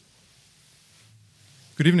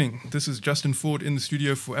Good evening. This is Justin Ford in the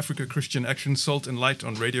studio for Africa Christian Action Salt and Light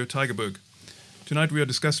on Radio Tygerberg. Tonight we are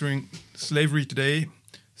discussing slavery today,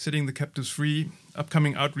 setting the captives free,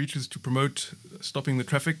 upcoming outreaches to promote stopping the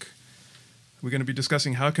traffic. We're going to be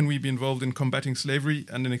discussing how can we be involved in combating slavery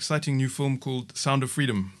and an exciting new film called Sound of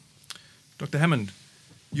Freedom. Dr. Hammond,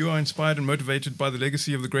 you are inspired and motivated by the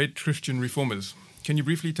legacy of the great Christian reformers. Can you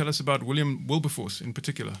briefly tell us about William Wilberforce in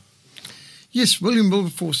particular? Yes, William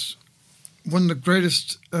Wilberforce, one of the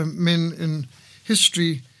greatest men in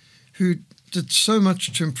history who did so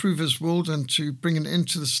much to improve his world and to bring an end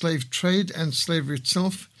to the slave trade and slavery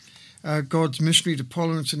itself, God's missionary to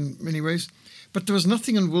Parliament in many ways. But there was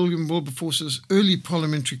nothing in William Wilberforce's early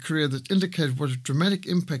parliamentary career that indicated what a dramatic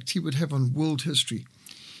impact he would have on world history.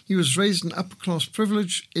 He was raised in upper-class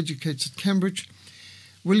privilege, educated at Cambridge.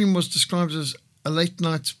 William was described as a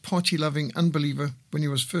late-night, party-loving unbeliever when he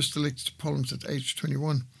was first elected to Parliament at age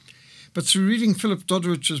 21. But through reading Philip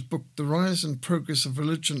Doddridge's book, The Rise and Progress of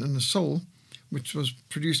Religion and the Soul, which was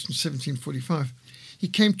produced in 1745, he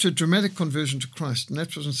came to a dramatic conversion to Christ, and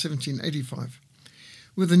that was in 1785.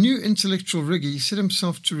 With a new intellectual rigour, he set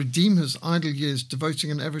himself to redeem his idle years,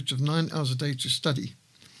 devoting an average of 9 hours a day to study.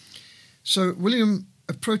 So William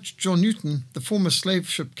approached John Newton, the former slave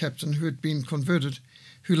ship captain who had been converted,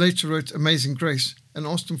 who later wrote Amazing Grace, and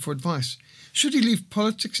asked him for advice. Should he leave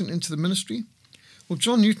politics and into the ministry? Well,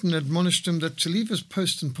 John Newton admonished him that to leave his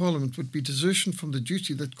post in Parliament would be desertion from the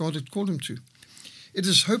duty that God had called him to. It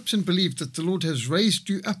is hoped and believed that the Lord has raised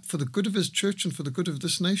you up for the good of his church and for the good of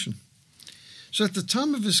this nation. So at the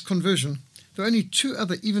time of his conversion, there were only 2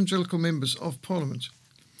 other evangelical members of Parliament.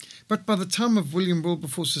 But by the time of William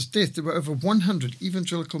Wilberforce's death, there were over 100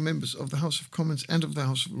 evangelical members of the House of Commons and of the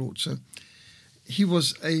House of Lords. So he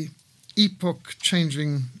was an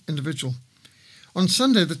epoch-changing individual. On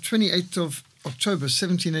Sunday, the 28th of October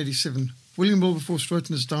 1787, William Wilberforce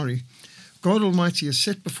wrote in his diary, God Almighty has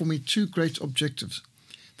set before me 2 great objectives,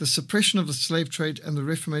 the suppression of the slave trade and the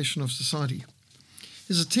reformation of society.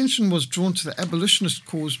 His attention was drawn to the abolitionist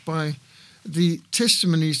cause by the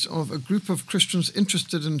testimonies of a group of Christians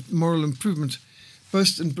interested in moral improvement,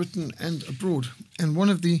 both in Britain and abroad. And one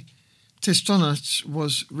of the Testonites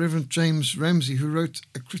was Reverend James Ramsay, who wrote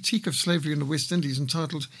a critique of slavery in the West Indies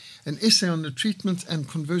entitled An Essay on the Treatment and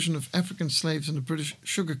Conversion of African Slaves in the British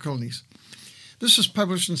Sugar Colonies. This was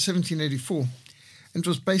published in 1784 and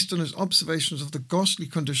was based on his observations of the ghastly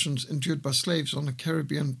conditions endured by slaves on the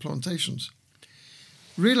Caribbean plantations.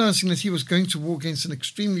 Realizing that he was going to war against an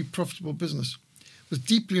extremely profitable business with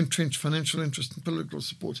deeply entrenched financial interest and political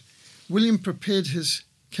support, William prepared his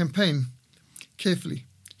campaign carefully.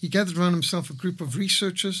 He gathered around himself a group of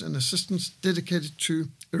researchers and assistants dedicated to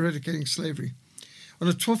eradicating slavery. On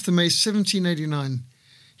the 12th of May 1789,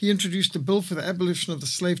 he introduced a bill for the abolition of the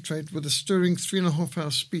slave trade with a stirring 3.5-hour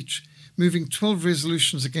speech, moving 12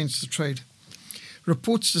 resolutions against the trade.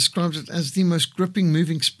 Reports described it as the most gripping,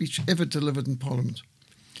 moving speech ever delivered in Parliament.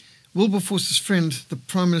 Wilberforce's friend, the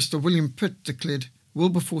Prime Minister William Pitt, declared,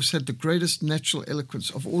 Wilberforce had the greatest natural eloquence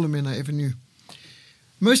of all the men I ever knew.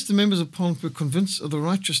 Most of the members of Parliament were convinced of the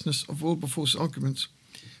righteousness of Wilberforce's arguments,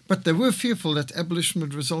 but they were fearful that abolition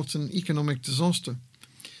would result in economic disaster.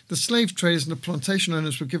 The slave traders and the plantation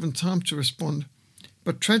owners were given time to respond,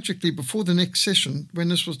 but tragically, before the next session, when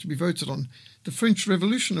this was to be voted on, the French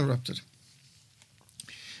Revolution erupted.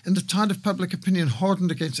 And the tide of public opinion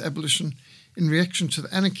hardened against abolition in reaction to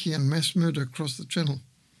the anarchy and mass murder across the Channel.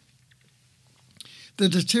 The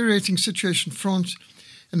deteriorating situation in France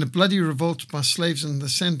and the bloody revolt by slaves in the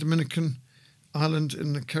San Dominican island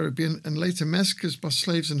in the Caribbean and later massacres by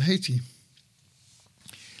slaves in Haiti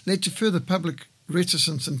led to further public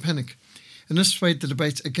reticence and panic, and this swayed the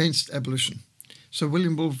debate against abolition. So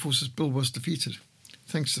William Wilberforce's bill was defeated,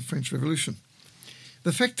 thanks to the French Revolution.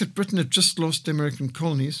 The fact that Britain had just lost the American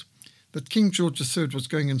colonies, that King George III was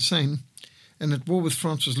going insane, and that war with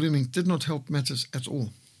France was looming did not help matters at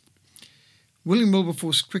all. William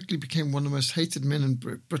Wilberforce quickly became one of the most hated men in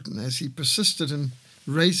Britain as he persisted in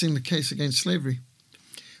raising the case against slavery.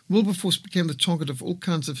 Wilberforce became the target of all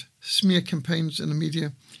kinds of smear campaigns in the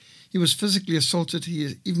media. He was physically assaulted.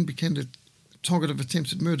 He even became the target of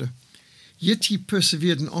attempted murder. Yet he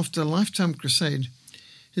persevered, and after a lifetime crusade,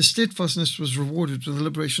 his steadfastness was rewarded with the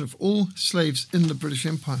liberation of all slaves in the British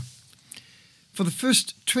Empire. For the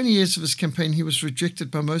first 20 years of his campaign, he was rejected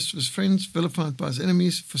by most of his friends, vilified by his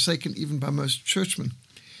enemies, forsaken even by most churchmen.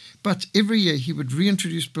 But every year he would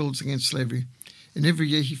reintroduce bills against slavery, and every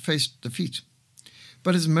year he faced defeat.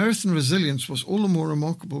 But his marathon resilience was all the more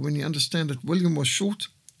remarkable when you understand that William was short,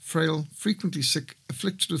 frail, frequently sick,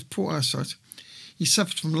 afflicted with poor eyesight. He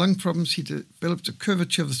suffered from lung problems. He developed a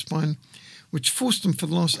curvature of the spine, which forced him for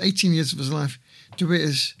the last 18 years of his life to wear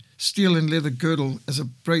his steel and leather girdle as a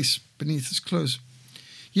brace beneath his clothes.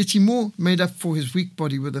 Yet he more made up for his weak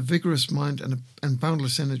body with a vigorous mind and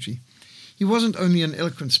boundless energy. He wasn't only an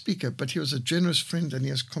eloquent speaker, but he was a generous friend, and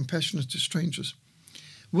he was compassionate to strangers.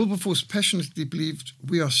 Wilberforce passionately believed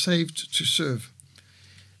we are saved to serve.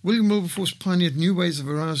 William Wilberforce pioneered new ways of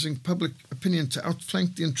arousing public opinion to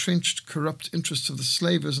outflank the entrenched, corrupt interests of the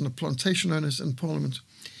slavers and the plantation owners in Parliament.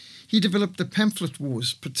 He developed the pamphlet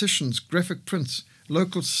wars, petitions, graphic prints,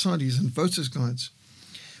 local societies, and voters' guides.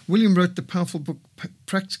 William wrote the powerful book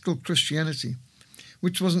Practical Christianity,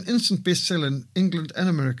 which was an instant bestseller in England and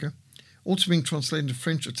America, also being translated into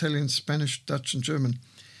French, Italian, Spanish, Dutch, and German.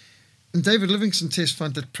 And David Livingstone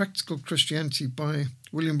testified that Practical Christianity by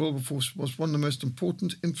William Wilberforce was one of the most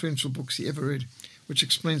important, influential books he ever read, which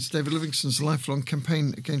explains David Livingstone's lifelong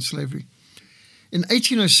campaign against slavery. In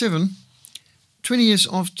 1807, 20 years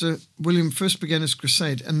after William first began his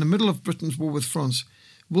crusade, and in the middle of Britain's war with France,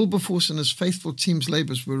 Wilberforce and his faithful team's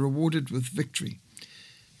labours were rewarded with victory.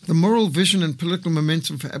 The moral vision and political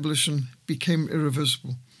momentum for abolition became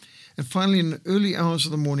irreversible. And finally, in the early hours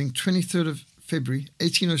of the morning, 23rd of February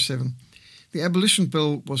 1807, the abolition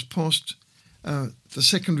bill was passed, the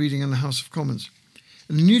second reading in the House of Commons.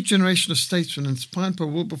 And a new generation of statesmen, inspired by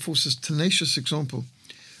Wilberforce's tenacious example,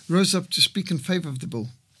 rose up to speak in favour of the bill.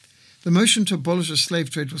 The motion to abolish the slave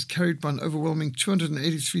trade was carried by an overwhelming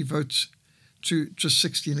 283 votes to just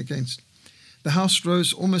 16 against. The House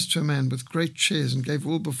rose almost to a man with great cheers and gave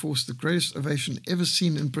Wilberforce the greatest ovation ever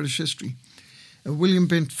seen in British history. William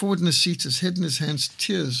bent forward in his seat, his head in his hands,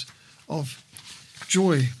 tears of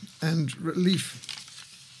joy and relief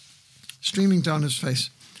streaming down his face.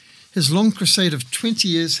 His long crusade of 20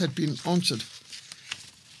 years had been answered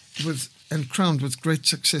and crowned with great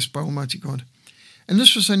success by Almighty God. And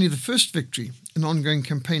this was only the first victory in an ongoing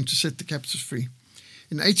campaign to set the captives free.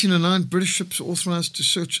 In 1809, British ships were authorized to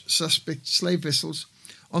search suspect slave vessels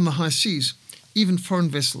on the high seas, even foreign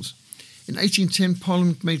vessels. In 1810,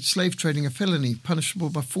 Parliament made slave trading a felony, punishable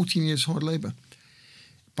by 14 years hard labour.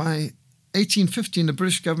 By 1815, the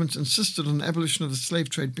British government insisted on the abolition of the slave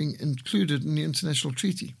trade being included in the international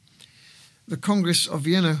treaty. The Congress of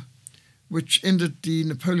Vienna, which ended the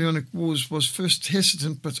Napoleonic Wars, was first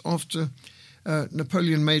hesitant, but after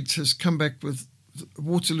Napoleon made his comeback with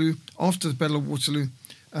Waterloo, after the Battle of Waterloo,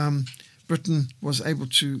 Britain was able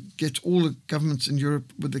to get all the governments in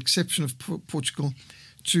Europe, with the exception of Portugal,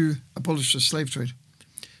 to abolish the slave trade.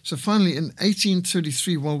 So finally, in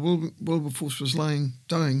 1833, while Wilberforce was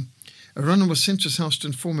dying, a runner was sent to his house to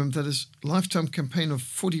inform him that his lifetime campaign of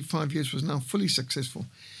 45 years was now fully successful.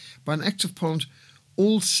 By an act of Parliament,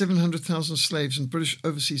 all 700,000 slaves in British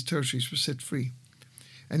overseas territories were set free.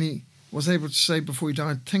 And he was able to say before he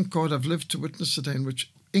died, "Thank God I've lived to witness the day in which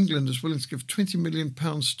England is willing to give £20 million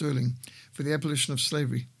sterling for the abolition of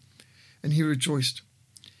slavery." And he rejoiced.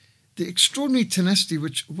 The extraordinary tenacity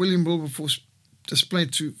which William Wilberforce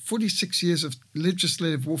displayed through 46 years of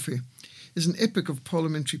legislative warfare is an epic of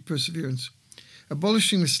parliamentary perseverance.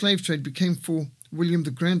 Abolishing the slave trade became for William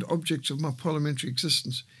the grand object of my parliamentary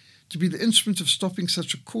existence, to be the instrument of stopping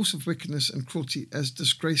such a course of wickedness and cruelty as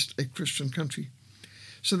disgraced a Christian country.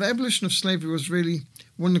 So the abolition of slavery was really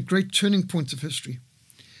one of the great turning points of history.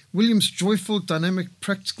 William's joyful, dynamic,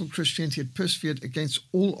 practical Christianity had persevered against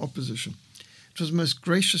all opposition. It was most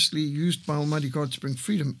graciously used by Almighty God to bring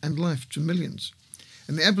freedom and life to millions.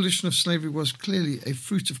 And the abolition of slavery was clearly a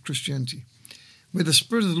fruit of Christianity. Where the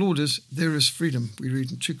Spirit of the Lord is, there is freedom, we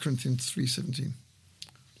read in 2 Corinthians 3:17.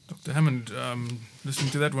 Dr. Hammond,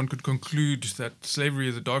 listening to that, one could conclude that slavery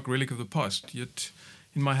is a dark relic of the past. Yet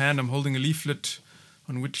in my hand I'm holding a leaflet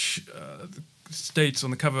on which states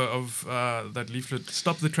on the cover of that leaflet,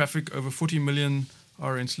 "Stop the traffic, over 40 million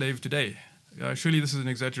are enslaved today." Surely this is an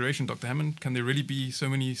exaggeration, Dr. Hammond. Can there really be so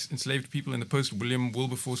many enslaved people in the post-William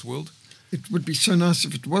Wilberforce world? It would be so nice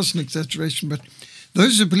if it was an exaggeration, but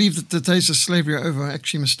those who believe that the days of slavery are over are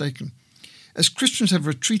actually mistaken. As Christians have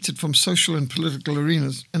retreated from social and political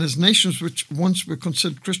arenas, and as nations which once were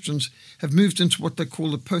considered Christians have moved into what they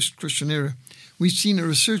call the post-Christian era, we've seen a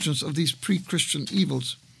resurgence of these pre-Christian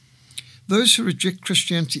evils. Those who reject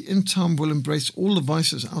Christianity in time will embrace all the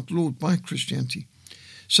vices outlawed by Christianity.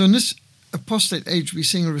 So in this apostate age, we're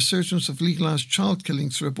seeing a resurgence of legalized child killing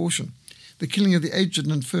through abortion, the killing of the aged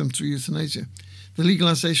and infirm through euthanasia, the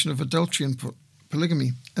legalization of adultery and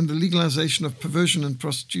polygamy, and the legalization of perversion and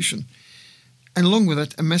prostitution, and along with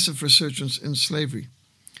that, a massive resurgence in slavery.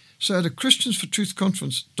 So at a Christians for Truth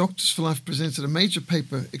conference, Doctors for Life presented a major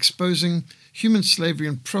paper exposing human slavery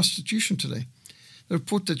and prostitution today. They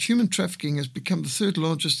report that human trafficking has become the third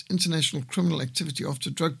largest international criminal activity after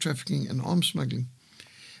drug trafficking and arms smuggling.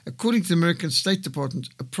 According to the American State Department,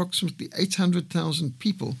 approximately 800,000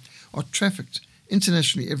 people are trafficked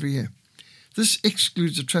internationally every year. This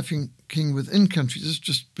excludes the trafficking within countries, this is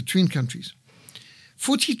just between countries.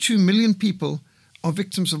 42 million people are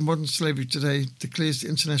victims of modern slavery today, declares the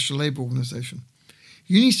International Labour Organization.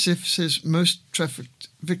 UNICEF says most trafficked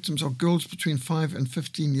victims are girls between 5 and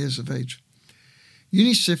 15 years of age.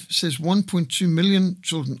 UNICEF says 1.2 million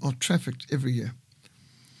children are trafficked every year.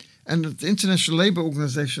 And the International Labour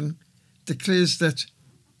Organization declares that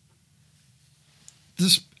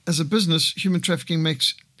this, as a business, human trafficking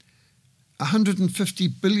makes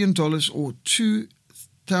 $150 billion or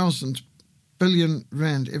 2,000 billion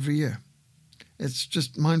rand every year. It's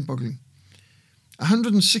just mind-boggling.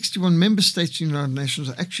 161 member states of the United Nations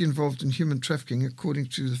are actually involved in human trafficking, according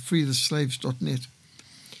to the freetheslaves.net.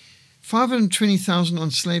 520,000 are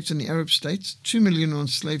enslaved in the Arab states, 2 million are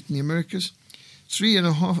enslaved in the Americas,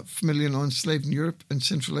 3.5 million are enslaved in Europe and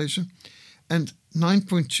Central Asia, and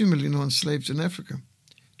 9.2 million are enslaved in Africa.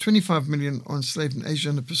 25 million are enslaved in Asia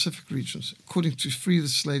and the Pacific regions, according to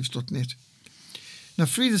freetheslaves.net. Now,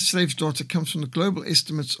 Free the Slaves data comes from the global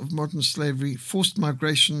estimates of modern slavery, forced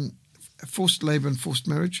migration, forced labor and forced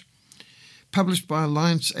marriage, published by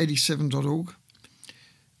Alliance87.org,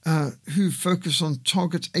 who focus on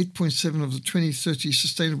Target 8.7 of the 2030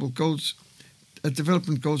 Sustainable Goals,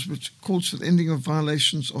 Development Goals, which calls for the ending of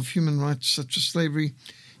violations of human rights such as slavery,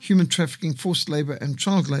 human trafficking, forced labor and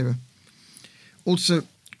child labor. Also,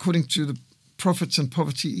 according to the Profits and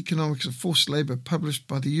Poverty Economics of Forced Labor, published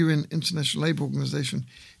by the UN International Labour Organization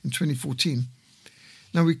in 2014.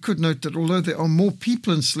 Now, we could note that although there are more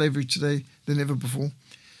people in slavery today than ever before,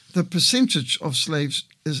 the percentage of slaves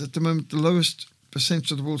is at the moment the lowest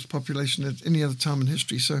percentage of the world's population at any other time in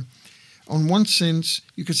history. So, on one sense,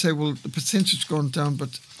 you could say, well, the percentage has gone down,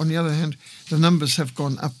 but on the other hand, the numbers have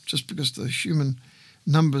gone up just because the human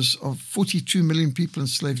numbers of 42 million people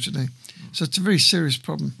enslaved today. So it's a very serious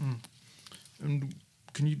problem. And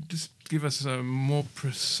can you just give us a more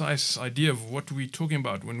precise idea of what we're talking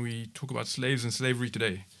about when we talk about slaves and slavery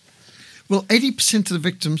today? Well, 80% of the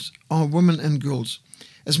victims are women and girls.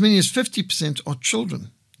 As many as 50% are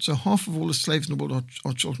children. So half of all the slaves in the world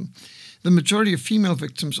are children. The majority of female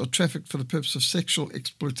victims are trafficked for the purpose of sexual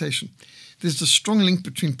exploitation. There's a strong link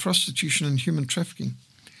between prostitution and human trafficking.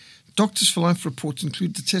 Doctors for Life reports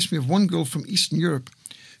include the testimony of one girl from Eastern Europe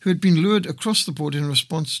who had been lured across the border in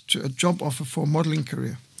response to a job offer for a modeling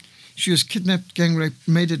career. She was kidnapped, gang raped,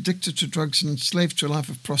 made addicted to drugs and enslaved to a life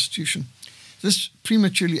of prostitution. This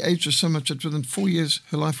prematurely aged her so much that within 4 years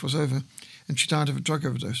her life was over and she died of a drug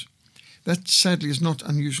overdose. That sadly is not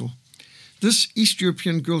unusual. This East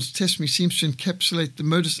European girl's testimony seems to encapsulate the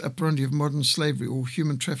modus operandi of modern slavery or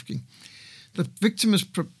human trafficking. The victim is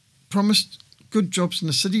promised good jobs in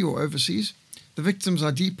the city or overseas. The victim's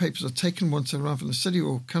ID papers are taken once they arrive in the city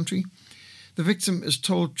or country. The victim is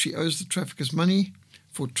told she owes the traffickers money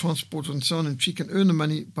for transport and so on, and she can earn the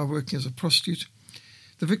money by working as a prostitute.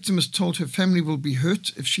 The victim is told her family will be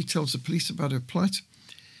hurt if she tells the police about her plight.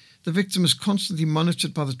 The victim is constantly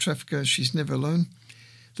monitored by the trafficker as she's never alone.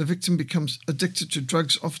 The victim becomes addicted to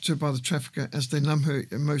drugs offered to her by the trafficker as they numb her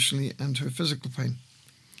emotionally and her physical pain.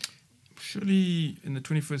 Surely in the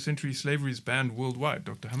 21st century, slavery is banned worldwide,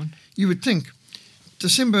 Dr. Hammond? You would think.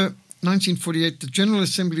 December 1948, the General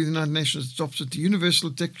Assembly of the United Nations adopted the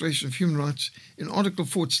Universal Declaration of Human Rights. In Article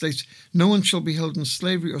 4, it states, "No one shall be held in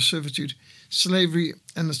slavery or servitude. Slavery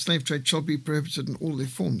and the slave trade shall be prohibited in all their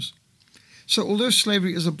forms." So although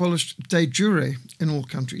slavery is abolished de jure in all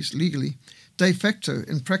countries, legally, de facto,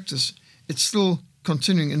 in practice, it's still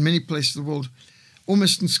continuing in many places of the world,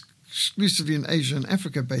 almost exclusively in Asia and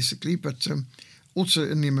Africa, basically, but also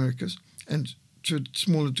in the Americas and to a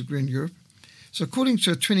smaller degree in Europe. So according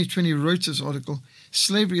to a 2020 Reuters article,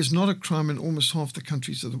 slavery is not a crime in almost half the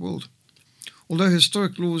countries of the world. Although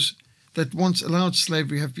historic laws that once allowed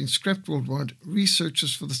slavery have been scrapped worldwide,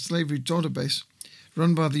 researchers for the Slavery Database,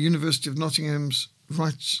 run by the University of Nottingham's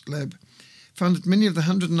Rights Lab, found that many of the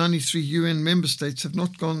 193 UN member states have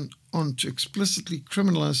not gone on to explicitly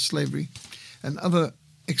criminalize slavery and other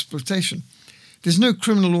exploitation. There's no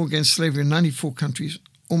criminal law against slavery in 94 countries,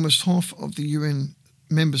 almost half of the UN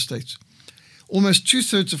member states. Almost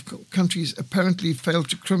 2/3 of countries apparently failed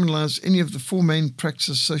to criminalize any of the four main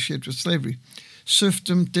practices associated with slavery: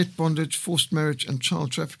 serfdom, debt bondage, forced marriage, and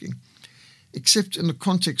child trafficking, except in the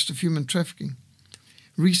context of human trafficking.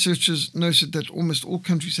 Researchers noted that almost all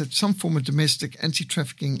countries had some form of domestic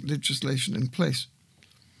anti-trafficking legislation in place.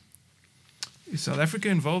 Is South Africa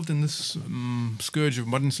involved in this scourge of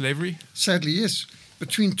modern slavery? Sadly, yes.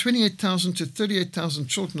 Between 28,000 to 38,000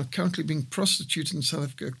 children are currently being prostituted in South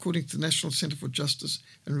Africa, according to the National Centre for Justice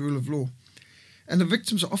and Rule of Law. And the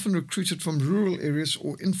victims are often recruited from rural areas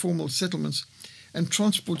or informal settlements and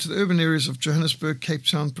transported to the urban areas of Johannesburg, Cape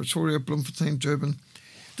Town, Pretoria, Bloemfontein, Durban.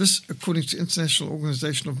 This, according to the International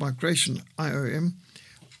Organization of Migration, IOM,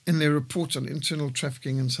 in their report on internal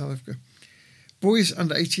trafficking in South Africa. Boys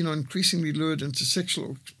under 18 are increasingly lured into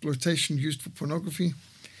sexual exploitation used for pornography,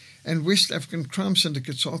 and West African crime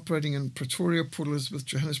syndicates are operating in Pretoria, Port Elizabeth,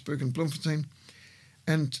 Johannesburg, and Bloemfontein,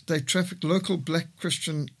 and they traffic local black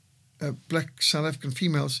black South African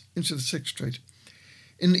females into the sex trade.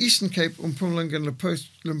 In the Eastern Cape, Mpumalanga and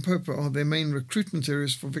Limpopo are their main recruitment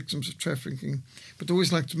areas for victims of trafficking, but they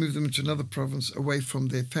always like to move them into another province away from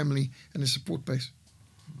their family and their support base.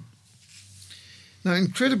 Now,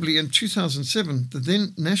 incredibly, in 2007, the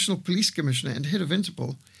then National Police Commissioner and head of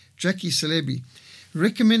Interpol, Jackie Selebi,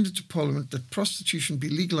 recommended to Parliament that prostitution be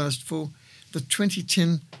legalized for the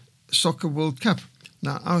 2010 Soccer World Cup.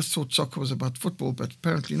 Now, I thought soccer was about football, but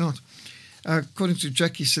apparently not. According to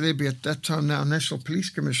Jackie Selebi, at that time now National Police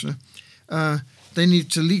Commissioner, they need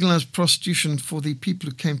to legalize prostitution for the people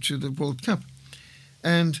who came to the World Cup.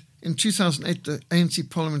 And in 2008, the ANC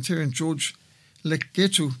parliamentarian George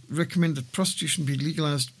Lekgetu recommended prostitution be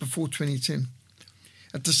legalized before 2010.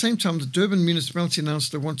 At the same time, the Durban municipality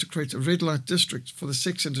announced they want to create a red light district for the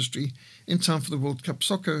sex industry in time for the World Cup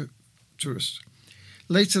soccer tourists.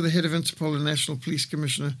 Later, the head of Interpol and National Police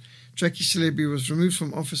Commissioner, Jackie Selebi, was removed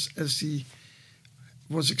from office as he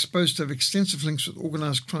was exposed to have extensive links with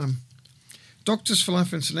organised crime. Doctors for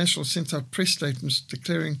Life International sent out press statements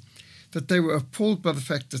declaring that they were appalled by the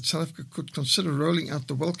fact that South Africa could consider rolling out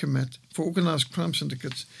the welcome mat for organised crime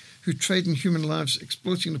syndicates who trade in human lives,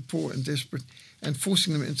 exploiting the poor and desperate, and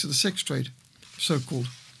forcing them into the sex trade, so-called.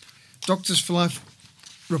 Doctors for Life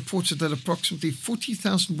reported that approximately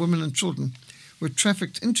 40,000 women and children were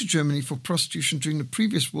trafficked into Germany for prostitution during the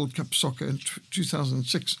previous World Cup soccer in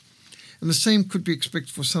 2006. And the same could be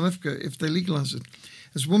expected for South Africa if they legalise it,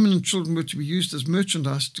 as women and children were to be used as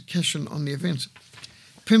merchandise to cash in on the event.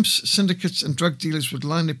 Pimps, syndicates and drug dealers would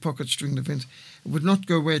line their pockets during the event and would not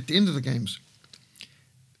go away at the end of the games.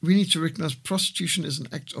 We need to recognise prostitution is an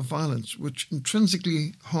act of violence which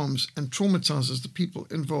intrinsically harms and traumatises the people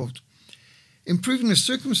involved. Improving the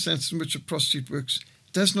circumstances in which a prostitute works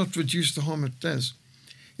does not reduce the harm it does.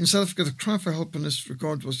 In South Africa, the cry for help in this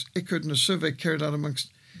regard was echoed in a survey carried out amongst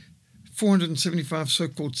 475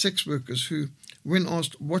 so-called sex workers who, when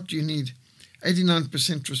asked, "What do you need?"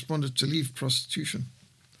 89% responded to leave prostitution.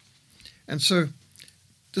 And so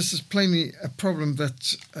this is plainly a problem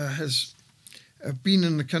that has been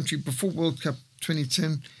in the country before World Cup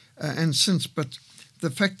 2010 and since, but the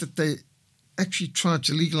fact that they actually tried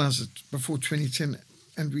to legalise it before 2010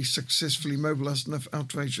 and we successfully mobilised enough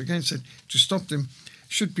outrage against it to stop them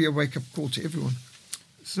should be a wake-up call to everyone.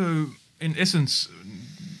 So, in essence,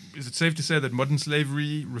 is it safe to say that modern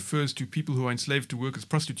slavery refers to people who are enslaved to work as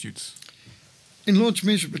prostitutes? In large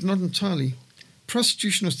measure, but not entirely.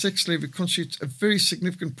 Prostitution or sex slavery constitutes a very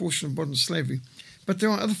significant portion of modern slavery, but there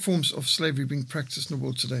are other forms of slavery being practiced in the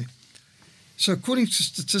world today. So according to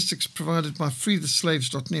statistics provided by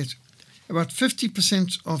freetheslaves.net, about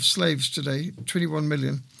 50% of slaves today, 21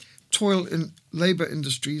 million, toil in labour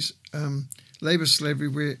industries, labour slavery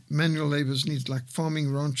where manual labour is needed, like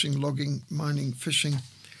farming, ranching, logging, mining, fishing,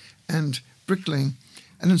 and bricklaying,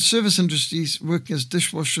 and in service industries working as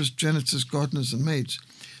dishwashers, janitors, gardeners, and maids.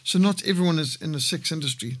 So not everyone is in the sex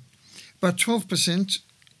industry. About 12%,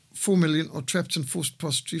 4 million, are trapped in forced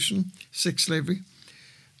prostitution, sex slavery.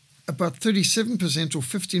 About 37%, or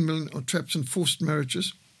 15 million, are trapped in forced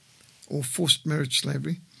marriages, or forced marriage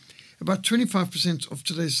slavery. About 25% of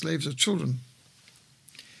today's slaves are children.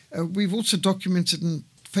 We've also documented in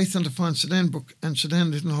Faith Undefined Sudan book and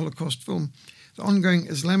Sudan Hidden Holocaust film the ongoing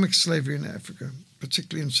Islamic slavery in Africa,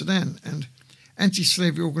 particularly in Sudan, and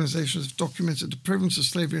anti-slavery organizations have documented the prevalence of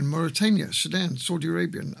slavery in Mauritania, Sudan, Saudi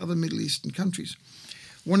Arabia, and other Middle Eastern countries.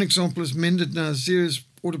 One example is Mended Nazir's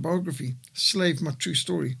autobiography, Slave, My True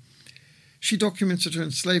Story. She documented her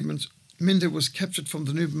enslavement. Mended was captured from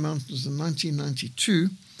the Nuba Mountains in 1992.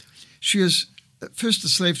 She was first a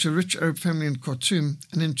slave to a rich Arab family in Khartoum,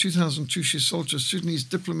 and in 2002 she sold to a Sudanese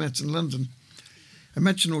diplomat in London.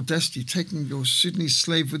 Imagine audacity, taking your Sudanese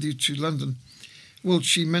slave with you to London. Well,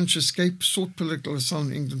 she managed to escape, sought political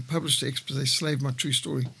asylum in England, published the expose Slave, My True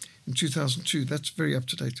Story in 2002. That's very up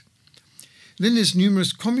to date. Then there's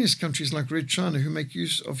numerous communist countries like Red China who make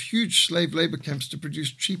use of huge slave labour camps to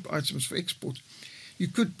produce cheap items for export. You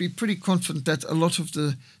could be pretty confident that a lot of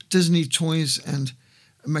the Disney toys and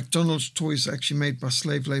McDonald's toys are actually made by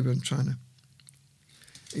slave labour in China.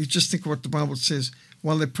 You just think of what the Bible says.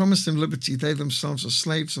 While they promise them liberty, they themselves are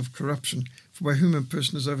slaves of corruption. For by whom a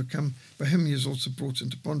person is overcome, by him he is also brought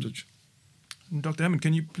into bondage. Dr. Hammond,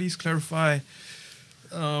 can you please clarify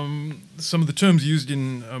some of the terms used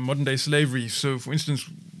in modern-day slavery? So, for instance,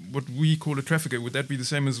 what we call a trafficker, would that be the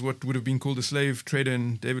same as what would have been called a slave trader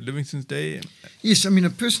in David Livingstone's day? Yes, I mean, a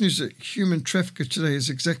person who's a human trafficker today is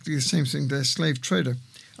exactly the same thing. They're a slave trader.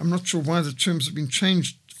 I'm not sure why the terms have been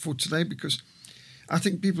changed for today, because I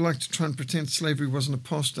think people like to try and pretend slavery wasn't a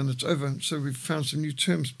past and it's over, so we've found some new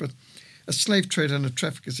terms, but a slave trader and a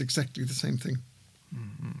trafficker is exactly the same thing.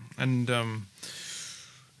 Mm-hmm. And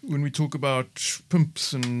when we talk about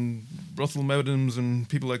pimps and brothel madams and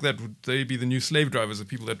people like that, would they be the new slave drivers, the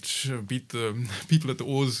people that beat the people at the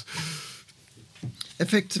oars?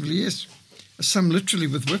 Effectively, yes. Some literally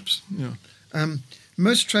with whips. Yeah.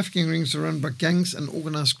 Most trafficking rings are run by gangs and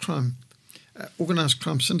organised crime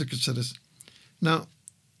syndicates, that is. Now,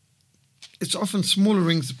 it's often smaller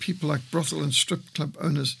rings of people like brothel and strip club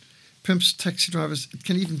owners, pimps, taxi drivers. It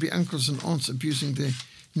can even be uncles and aunts abusing their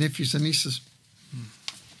nephews and nieces.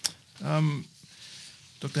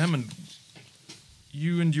 Dr. Hammond,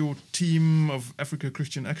 you and your team of Africa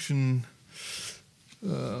Christian Action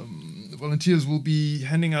volunteers will be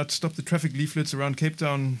handing out Stop the Traffic leaflets around Cape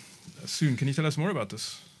Town soon. Can you tell us more about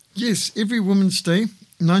this? Yes, every Women's Day,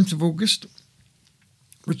 9th of August,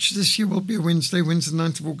 which this year will be a Wednesday,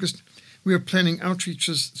 9th of August, we are planning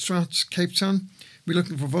outreaches throughout Cape Town. We're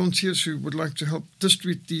looking for volunteers who would like to help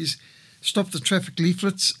distribute these Stop the Traffic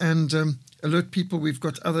leaflets and alert people. We've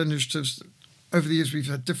got other initiatives. Over the years, we've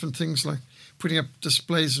had different things like putting up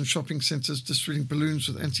displays in shopping centres, distributing balloons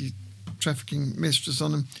with anti-trafficking messages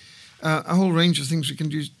on them. A whole range of things we can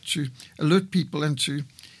do to alert people and to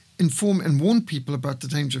inform and warn people about the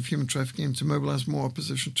danger of human trafficking and to mobilise more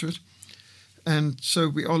opposition to it. And so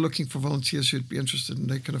we are looking for volunteers who'd be interested, and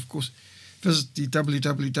they can, of course, visit the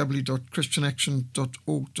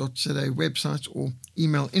www.christianaction.org.za website or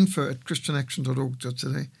email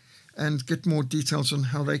info@christianaction.org.za and get more details on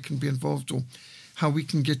how they can be involved or how we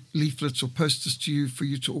can get leaflets or posters to you for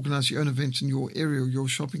you to organise your own event in your area or your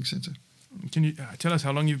shopping centre. Can you tell us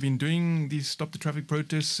how long you've been doing these Stop the Traffic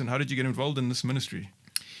protests and how did you get involved in this ministry?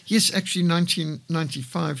 Yes, actually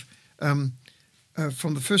 1995,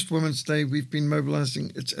 from the first Women's Day, we've been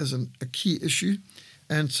mobilising it as a key issue.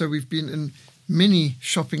 And so we've been in many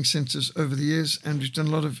shopping centres over the years, and we've done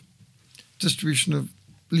a lot of distribution of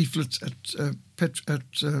leaflets at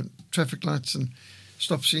traffic lights and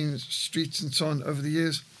stop sign streets and so on over the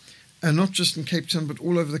years. And not just in Cape Town, but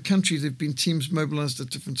all over the country. There have been teams mobilised at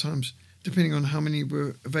different times, depending on how many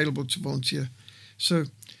were available to volunteer. So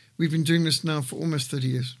we've been doing this now for almost 30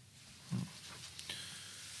 years.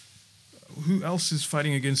 Who else is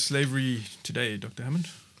fighting against slavery today, Dr. Hammond?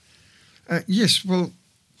 Yes, well,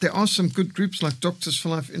 there are some good groups like Doctors for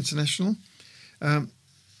Life International.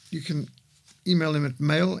 You can email them at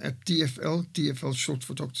mail@dfl short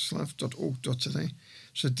for doctorsforlife.org.za.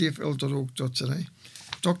 So dfl.org.za.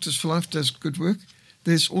 Doctors for Life does good work.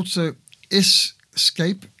 There's also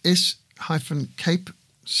S-Cape, S-Cape,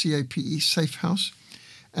 C-A-P-E, Safe House.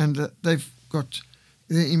 And they've got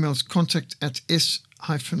their emails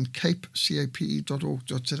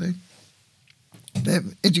contact@s-cape.org.za. They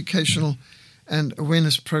have educational and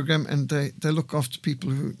awareness program, and they look after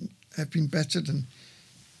people who have been battered and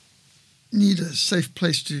need a safe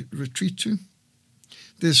place to retreat to.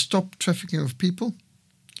 There's Stop Trafficking of People,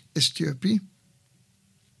 STOP.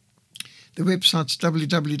 The website's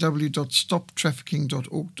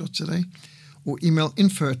www.stoptrafficking.org.za or email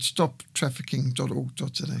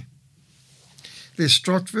info@stoptrafficking.org.za. There's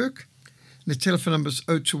Straatwerk, and the telephone number is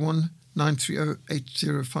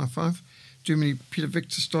 021-930-8055. Germany, Peter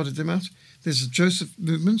Victor started them out. There's a Joseph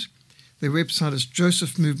Movement. Their website is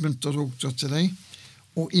josephmovement.org.za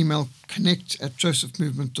or email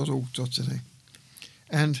connect@josephmovement.org.za.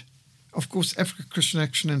 And, of course, Africa Christian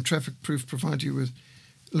Action and Traffic Proof provide you with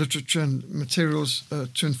literature and materials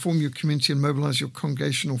to inform your community and mobilise your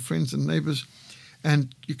congregational friends and neighbours.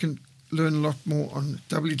 And you can learn a lot more on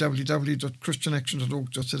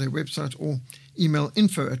www.christianaction.org.za website or email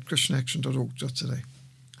info@christianaction.org.za.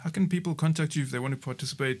 How can people contact you if they want to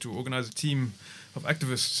participate or organise a team of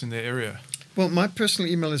activists in their area? Well, my personal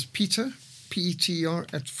email is Peter, P-E-T-E-R,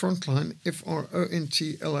 @Frontline,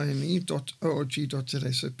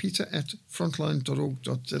 FRONTLINE.org.za. So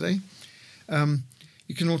peter@frontline.org.za.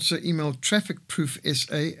 You can also email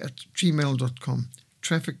trafficproofsa@gmail.com.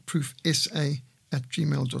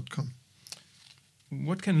 Trafficproofsa@gmail.com.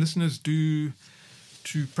 What can listeners do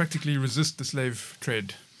to practically resist the slave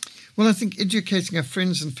trade? Well, I think educating our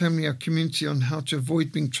friends and family, our community on how to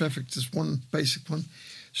avoid being trafficked is one basic one.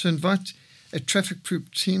 So invite a traffic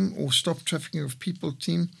proof team or stop trafficking of people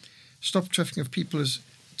team. Stop trafficking of people is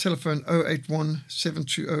telephone 081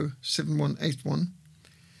 720 7181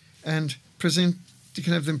 and present. You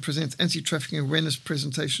can have them present anti-trafficking awareness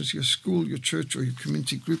presentations to your school, your church, or your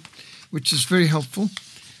community group, which is very helpful.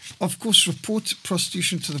 Of course, report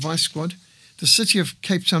prostitution to the Vice Squad. The City of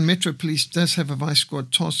Cape Town Metro Police does have a Vice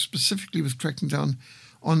Squad tasked specifically with cracking down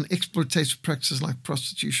on exploitative practices like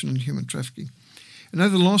prostitution and human trafficking. And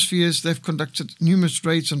over the last few years, they've conducted numerous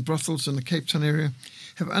raids on brothels in the Cape Town area,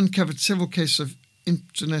 have uncovered several cases of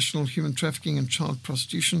international human trafficking and child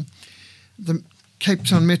prostitution. The Cape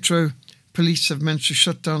Town Metro Police have managed to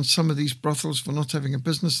shut down some of these brothels for not having a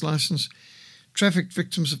business license. Trafficked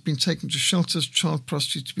victims have been taken to shelters. Child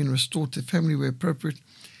prostitutes have been restored to family where appropriate.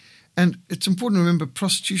 And it's important to remember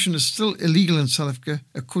prostitution is still illegal in South Africa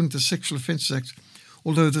according to the Sexual Offences Act,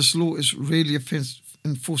 although this law is rarely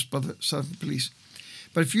enforced by the South African Police.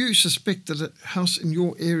 But if you suspect that a house in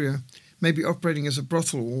your area may be operating as a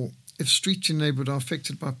brothel, or if streets in your neighbourhood are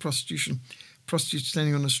affected by prostitution, prostitutes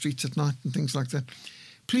standing on the streets at night and things like that,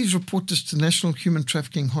 please report this to the National Human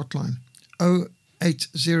Trafficking Hotline,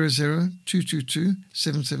 0800 222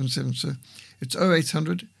 777. So it's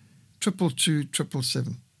 0800 222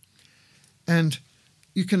 777. And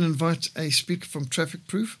you can invite a speaker from Traffic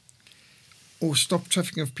Proof or Stop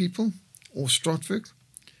Trafficking of People or Stratwork.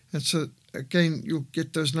 And so, again, you'll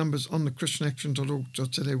get those numbers on the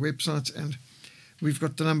christianaction.org.za website, and we've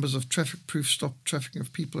got the numbers of Traffic Proof, Stop Trafficking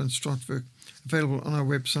of People and Stratwork available on our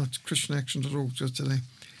website, christianaction.org.za.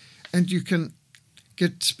 And you can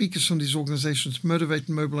get speakers from these organizations, motivate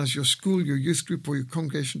and mobilize your school, your youth group, or your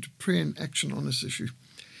congregation to pray and action on this issue.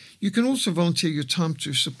 You can also volunteer your time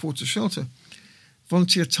to support a shelter.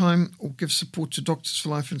 Volunteer time or give support to Doctors for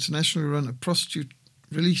Life International, who run a prostitute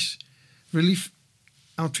relief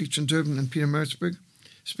outreach in Durban and Pietermaritzburg,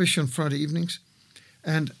 especially on Friday evenings.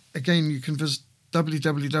 And again, you can visit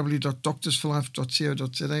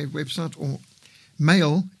www.doctorsforlife.co.za website or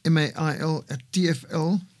mail, MAIL, at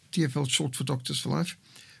DFL short for Doctors for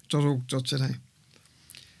Life.org.za.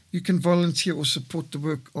 You can volunteer or support the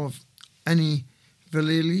work of Annie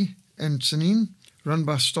Valeli and Sanine, run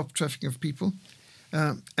by Stop Trafficking of People.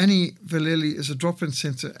 Annie Valeli is a drop-in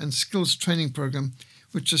centre and skills training program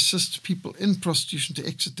which assists people in prostitution to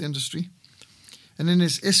exit the industry. And then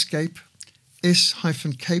there's Escape,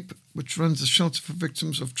 S-Cape, which runs a shelter for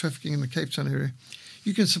victims of trafficking in the Cape Town area.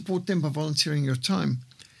 You can support them by volunteering your time,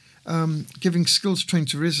 giving skills training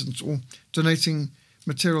to residents, or donating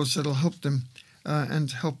materials that will help them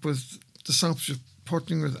and help with discipleship,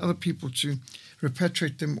 partnering with other people to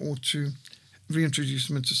repatriate them or to reintroduce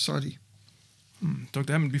them into society.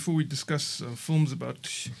 Dr. Hammond, before we discuss films about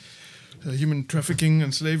human trafficking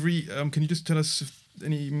and slavery, can you just tell us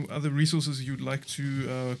any other resources you'd like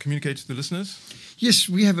to communicate to the listeners? Yes,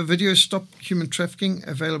 we have a video, Stop Human Trafficking,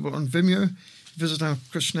 available on Vimeo. Visit our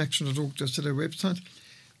christianaction.org.za website.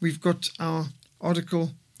 We've got our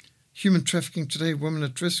article, Human Trafficking Today, Women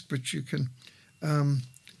at Risk, which you can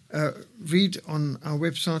read on our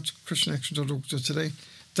website, christianaction.org.za.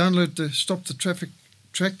 Download the Stop the Traffic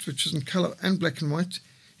tract, which is in colour and black and white.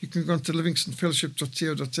 You can go onto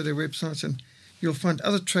livingstonfellowship.co.za website and you'll find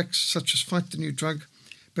other tracts such as Fight the New Drug,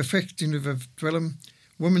 Perfect Nuva Dwellum,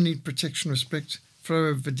 Women Need Protection, Respect,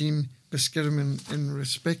 Froa Vadim, Beskerim in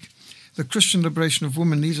Respect, The Christian Liberation of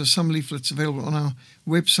Women. These are some leaflets available on our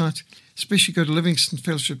website. Especially go to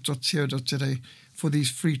livingstonfellowship.co.za for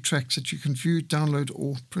these free tracts that you can view, download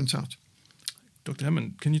or print out. Dr.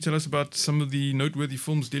 Hammond, can you tell us about some of the noteworthy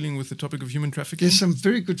films dealing with the topic of human trafficking? There's some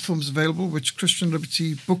very good films available, which Christian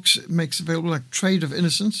Liberty Books makes available, like Trade of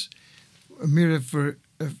Innocence, Mira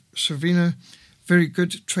Sorvino, very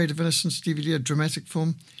good Trade of Innocence DVD, a dramatic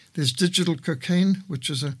film. There's Digital Cocaine, which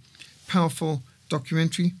is a powerful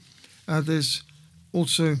documentary. There's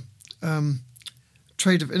also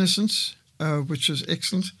Trade of Innocence, which is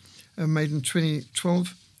excellent, made in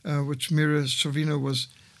 2012, which Mira Sorvino was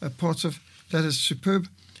a part of. That is superb.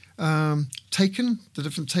 Taken, the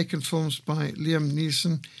different Taken films by Liam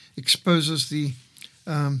Neeson, exposes the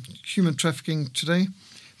human trafficking today.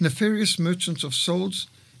 Nefarious Merchants of Souls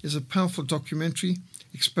is a powerful documentary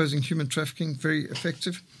exposing human trafficking, very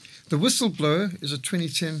effective. The Whistleblower is a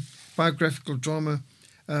 2010 biographical drama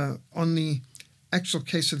on the actual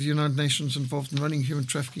case of the United Nations involved in running human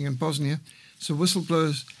trafficking in Bosnia. So Whistleblower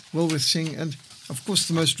is well worth seeing. And, of course,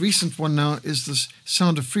 the most recent one now is this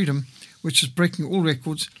Sound of Freedom, which is breaking all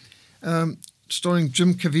records, starring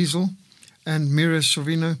Jim Caviezel and Mira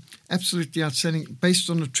Sorvino. Absolutely outstanding, based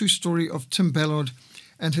on the true story of Tim Ballard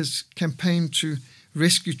and his campaign to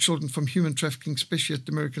rescue children from human trafficking, especially at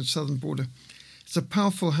the American southern border. It's a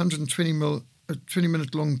powerful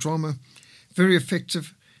 20-minute long drama, very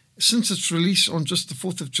effective. Since its release on just the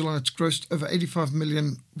 4th of July, it's grossed over 85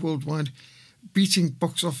 million worldwide, beating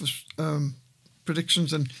box office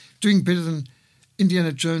predictions and doing better than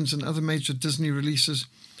Indiana Jones and other major Disney releases.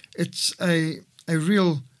 It's a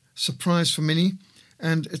real surprise for many,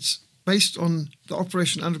 and it's based on the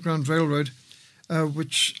Operation Underground Railroad,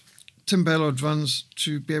 which Tim Ballard runs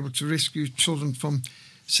to be able to rescue children from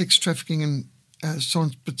sex trafficking and so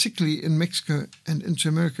on, particularly in Mexico and into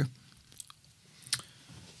America.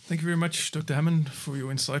 Thank you very much, Dr. Hammond, for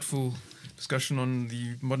your insightful discussion on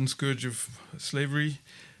the modern scourge of slavery.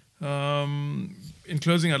 In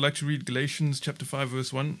closing, I'd like to read Galatians chapter 5,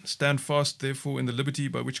 verse 1. Stand fast, therefore, in the liberty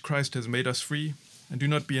by which Christ has made us free, and do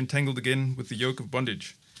not be entangled again with the yoke of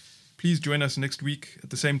bondage. Please join us next week at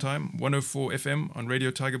the same time, 104 FM on Radio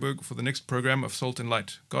Tygerberg, for the next program of Salt and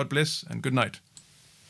Light. God bless and good night.